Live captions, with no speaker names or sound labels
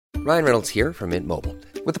Ryan Reynolds here from Mint Mobile.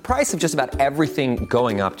 With the price of just about everything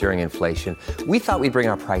going up during inflation, we thought we'd bring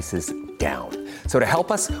our prices down. So to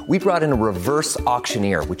help us, we brought in a reverse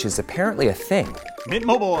auctioneer, which is apparently a thing. Mint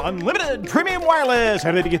Mobile Unlimited Premium Wireless.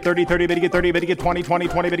 How to get 30, 30, bit to get 30, bit to get 20, 20,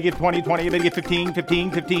 20, bit to get 20, 20, bit to get 15,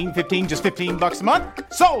 15, 15, 15, just $15 a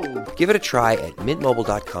month? Sold! Give it a try at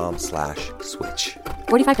mintmobile.com/switch.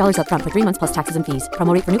 $45 up front for 3 months plus taxes and fees.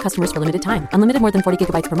 Promo rate for new customers for limited time. Unlimited more than 40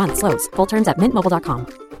 gigabytes per month. Slows full terms at mintmobile.com.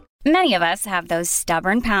 Many of us have those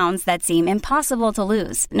stubborn pounds that seem impossible to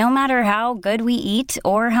lose, no matter how good we eat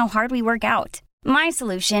or how hard we work out. My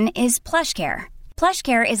solution is PlushCare.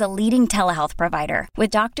 PlushCare is a leading telehealth provider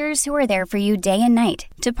with doctors who are there for you day and night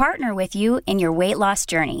to partner with you in your weight loss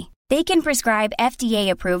journey. They can prescribe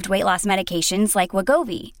FDA-approved weight loss medications like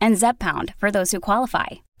Wegovy and Zepbound for those who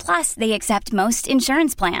qualify. Plus, they accept most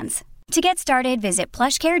insurance plans. To get started, visit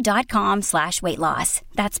plushcare.com/weightloss.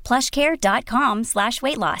 That's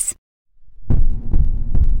plushcare.com/weightloss.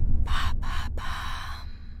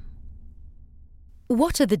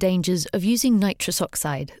 What are the dangers of using nitrous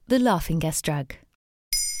oxide, the laughing gas drug?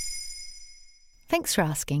 Thanks for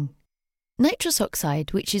asking. Nitrous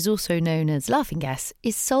oxide, which is also known as laughing gas,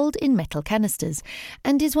 is sold in metal canisters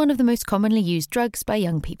and is one of the most commonly used drugs by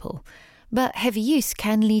young people. But heavy use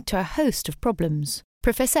can lead to a host of problems.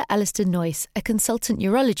 Professor Alistair Noyce, a consultant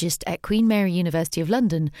neurologist at Queen Mary University of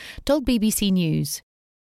London, told BBC News,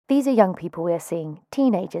 "These are young people we are seeing,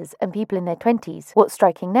 teenagers and people in their 20s. What's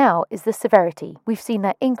striking now is the severity. We've seen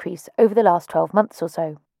that increase over the last 12 months or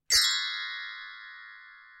so."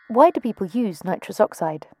 Why do people use nitrous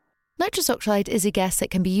oxide? Nitrous oxide is a gas that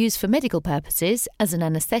can be used for medical purposes, as an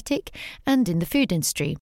anaesthetic, and in the food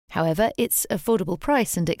industry. However, its affordable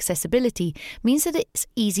price and accessibility means that it's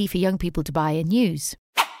easy for young people to buy and use.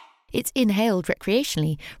 It's inhaled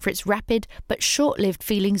recreationally for its rapid but short-lived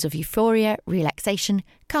feelings of euphoria, relaxation,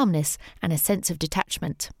 calmness, and a sense of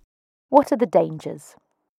detachment. What are the dangers?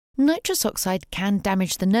 Nitrous oxide can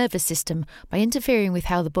damage the nervous system by interfering with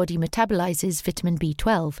how the body metabolizes vitamin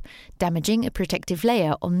B12, damaging a protective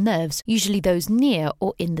layer on nerves, usually those near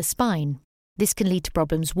or in the spine. This can lead to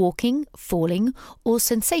problems walking, falling, or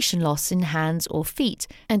sensation loss in hands or feet,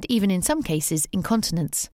 and even in some cases,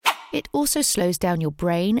 incontinence. It also slows down your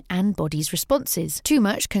brain and body's responses. Too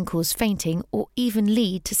much can cause fainting or even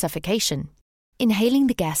lead to suffocation. Inhaling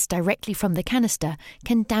the gas directly from the canister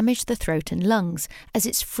can damage the throat and lungs, as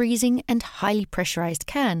its freezing and highly pressurized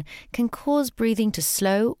can cause breathing to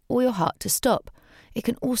slow or your heart to stop. It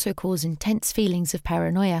can also cause intense feelings of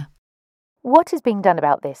paranoia. What is being done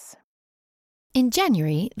about this? In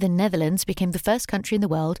January, the Netherlands became the first country in the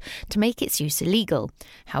world to make its use illegal.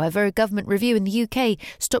 However, a government review in the UK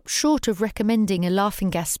stopped short of recommending a laughing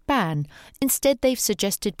gas ban. Instead, they've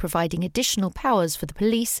suggested providing additional powers for the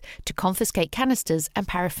police to confiscate canisters and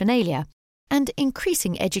paraphernalia, and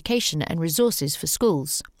increasing education and resources for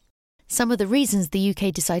schools. Some of the reasons the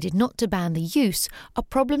UK decided not to ban the use are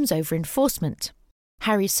problems over enforcement.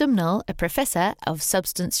 Harry Sumnall, a professor of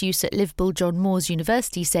substance use at Liverpool John Moores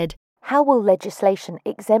University, said, "How will legislation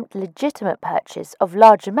exempt legitimate purchase of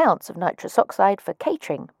large amounts of nitrous oxide for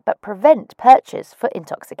catering, but prevent purchase for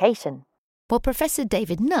intoxication?" While Professor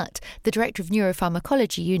David Nutt, the Director of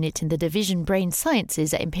Neuropharmacology Unit in the Division Brain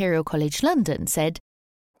Sciences at Imperial College London, said,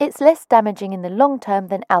 "It's less damaging in the long term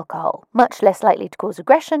than alcohol, much less likely to cause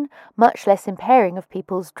aggression, much less impairing of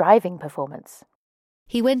people's driving performance."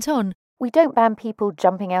 He went on, "We don't ban people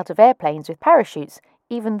jumping out of airplanes with parachutes,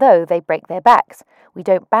 even though they break their backs. We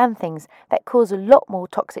don't ban things that cause a lot more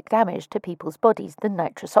toxic damage to people's bodies than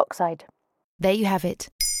nitrous oxide." There you have it.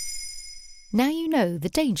 Now you know the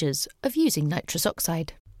dangers of using nitrous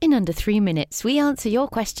oxide. In under 3 minutes, we answer your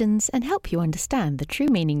questions and help you understand the true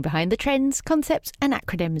meaning behind the trends, concepts, and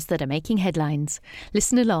acronyms that are making headlines.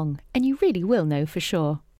 Listen along, and you really will know for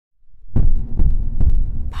sure.